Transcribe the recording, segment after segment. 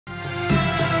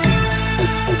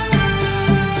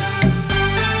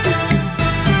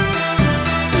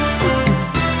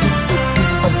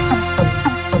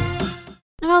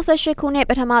2018 ခုနှစ်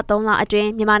ပထမ3 လအတွင်း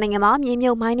မြန်မာနိုင်ငံမှာမြေ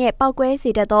မြုပ်မိုင်းနဲ့ပောက်ကွဲစေ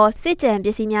တတ်သောစစ်ကြံပ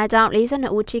စ္စည်းများကြောင့်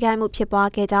42 ဦးထိခိုက်မှုဖြစ်ပွား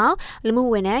ခဲ့ကြောင်းလူမှု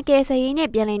ဝန်ထမ်းကယ်ဆယ်ရေးနဲ့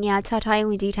ပြည်လည်နေရာချထားရေး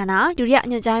ဝန်ကြီးဌာနဒုတိယ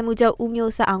ညွှန်ကြားရေးမှူးချုပ်ဦး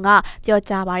မျိုးဆက်အောင်ကပြော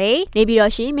ကြားပါတယ်။နေပြည်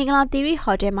တော်ရှိမင်္ဂလာသီရိ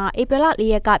ဟိုတယ်မှာဧပြီလ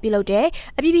 4 ရက်ကပြုလုပ်တဲ့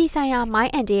အပြည်ပြည်ဆိုင်ရာမို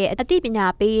င်းအန်တီရဲ့အသိပညာ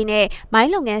ပေးရေးနဲ့မို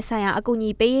င်းလုပ်ငန်းဆိုင်ရာအကူအညီ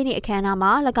ပေးရေးနှင့်အခမ်းအနား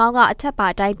မှာ၎င်းကအထက်ပါ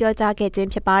အတိုင်းပြောကြားခဲ့ခြင်း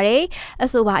ဖြစ်ပါတယ်။အ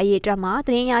ဆိုပါအရေးအတွက်မှာသ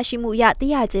တင်းရရှိမှုအရသိ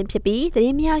ရခြင်းဖြစ်ပြီးသတ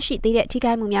င်းမရရှိသေးတဲ့ထိ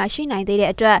ခိုက်မှုများရှိနိုင်သေးတဲ့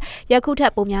အတွက်ယခုထ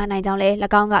က်ပိုများနိုင်ကြောင်းလည်း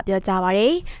၎င်းကပြောကြားပါတ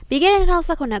ယ်။ပြီးခဲ့တဲ့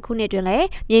2018 ခုနှစ်တွင်လည်း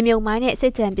မြေမြုပ်မိုင်းနဲ့စ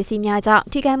စ်ကြံပစ္စည်းများကြောင့်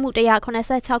ထိခိုက်မှု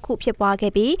186 ခုဖြစ်ပွား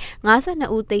ခဲ့ပြီး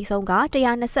52 ဦးသေဆုံးက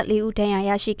124 ဦးဒဏ်ရာ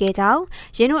ရရှိခဲ့ကြောင်း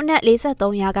ရင်းတို့အနက်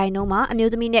43 ရာခိုင်နှုန်းမှာအ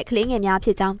မျိုးသမီးနဲ့ကလေးငယ်များဖြ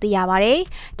စ်ကြောင်းသိရပါတယ်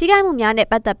။ထိခိုက်မှုများနဲ့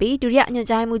ပတ်သက်ပြီးဒုတိယညွှန်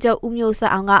ကြားရေးမှူးချုပ်ဦးမျိုးဆ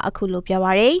က်အောင်ကအခုလိုပြော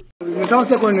ပါတယ်။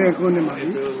2019 ခုနှစ်မှာ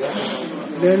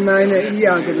လန်မိုင်းနဲ့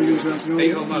ERW ဆိုတာကျွန်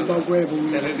တော်ပောက်ကွဲပုံ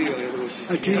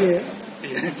အထီးရဲ့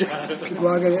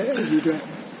ဘွားကလေးအကြီးအတွက်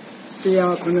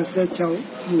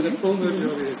186မှု186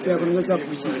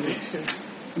ခုရှိတယ်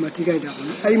။ဒီမှာထိခိုက်တာပေါ့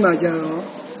နော်။အဲ့ဒီမှာကျတော့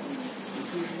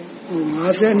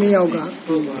52 ယောက်က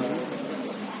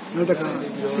နောက်တစ်ခါ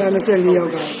124 ယော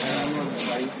က်ကနော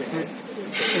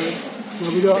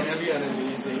က်ပြီးတော့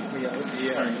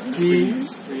ဒီ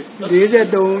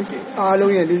43အား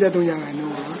လုံးရဲ့43 ရာခိုင်နှု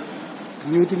န်းကအ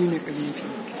မျိုးသမီးနဲ့ကလေးဖြစ်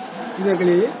ဒီနဲ့က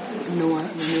လေးနှုန်းက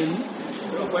အမျိုး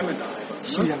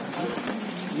ရှိရ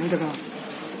နောက်တစ်ခါ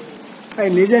အဲ့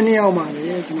42 ယောက်မှာလေ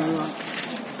ကျွန်တော်တို့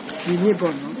ဒီနှစ်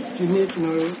ပေါ့နော်ဒီနှစ်ကျွန်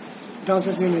တော်တို့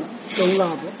2018နဲ့3 လ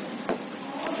ပေါ့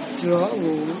ကျွ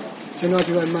န်တော်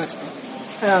ဒီမှာ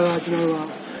အဲ့ဒါကကျွန်တော်တို့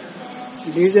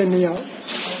42 ယောက်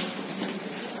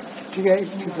ဒီကိ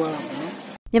ဖြစ်သွားတာ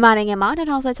မြန်မာနိုင်ငံမှာ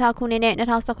2016 ခုနှစ်နဲ့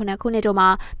2019 ခုနှစ်တို့မှာ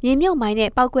မြေမြုပ်မိုင်းနဲ့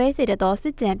ပောက်ကွဲစေတတ်သောစ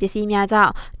စ်ကြံပစ္စည်းများကြော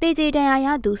င့်တေကျေဒဏ်ရာရ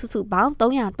သူစုစုပေါင်း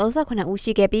338 ဦး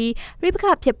ရှိခဲ့ပြီးပြည်ပခ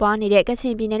ဖြစ်ပွားနေတဲ့ကချ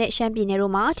င်ပြည်နယ်နဲ့ရှမ်းပြည်နယ်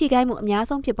တို့မှာထိခိုက်မှုအများ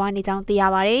ဆုံးဖြစ်ပွားနေကြောင်းသိရ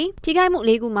ပါတယ်။ထိခိုက်မှု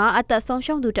4 ခုမှာအသက်ဆုံး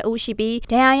ရှုံးသူ2 ဦးရှိပြီး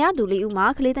ဒဏ်ရာရသူ4 ဦးမှာ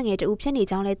ကလေးငယ်2 ဦးဖြစ်နေ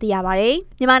ကြောင်းလည်းသိရပါတယ်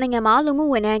။မြန်မာနိုင်ငံမှာလူမှု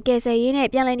ဝန်ထမ်းကယ်ဆယ်ရေးနဲ့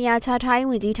ပြည်လည်နေရာချထားရေး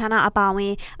ဝန်ကြီးဌာနအပါအဝ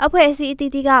င်အဖွဲ့အစည်းအ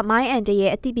သီးသီးကမိုင်းအန်တီ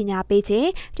ရဲ့အသိပညာပေးခြင်း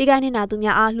ထိခိုက်နေတာသူ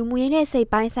များအားလူမှုရေးနဲ့စိတ်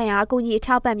ပိုင်းဆိုင်ရာအကူအညီအ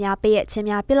ထောက်ပံ့များပေးရခြင်း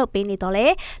များပြုလုပ်ပေးနေတော့လေ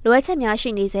လိုအပ်ချက်များရှိ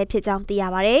နေစေဖြစ်ကြောင်းသိရ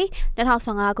ပါတယ်။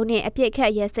2015 ခုနှစ်အပြည့်အခ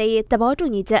က်ရဲစဲရေးသဘောတူ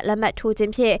ညီချက်လက်မှတ်ထိုးခြ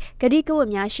င်းဖြင့်ကတိကဝတ်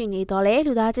များရှိနေတော့လေ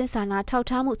လူသားချင်းစာနာထောက်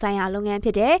ထားမှုဆိုင်ရာလုပ်ငန်းဖြ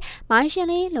စ်တဲ့မိုင်းရှင်း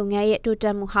လင်းလုပ်ငန်းရဲ့တိုးတ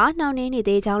က်မှုဟာနှောင့်နှေးနေ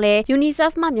သေးကြောင်းလည်း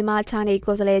UNICEF မှမြန်မာဌာနေ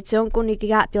ကိုယ်စားလှယ်ဂျွန်ကိုနီကီ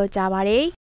ကပြောကြားပါတယ်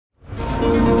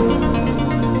။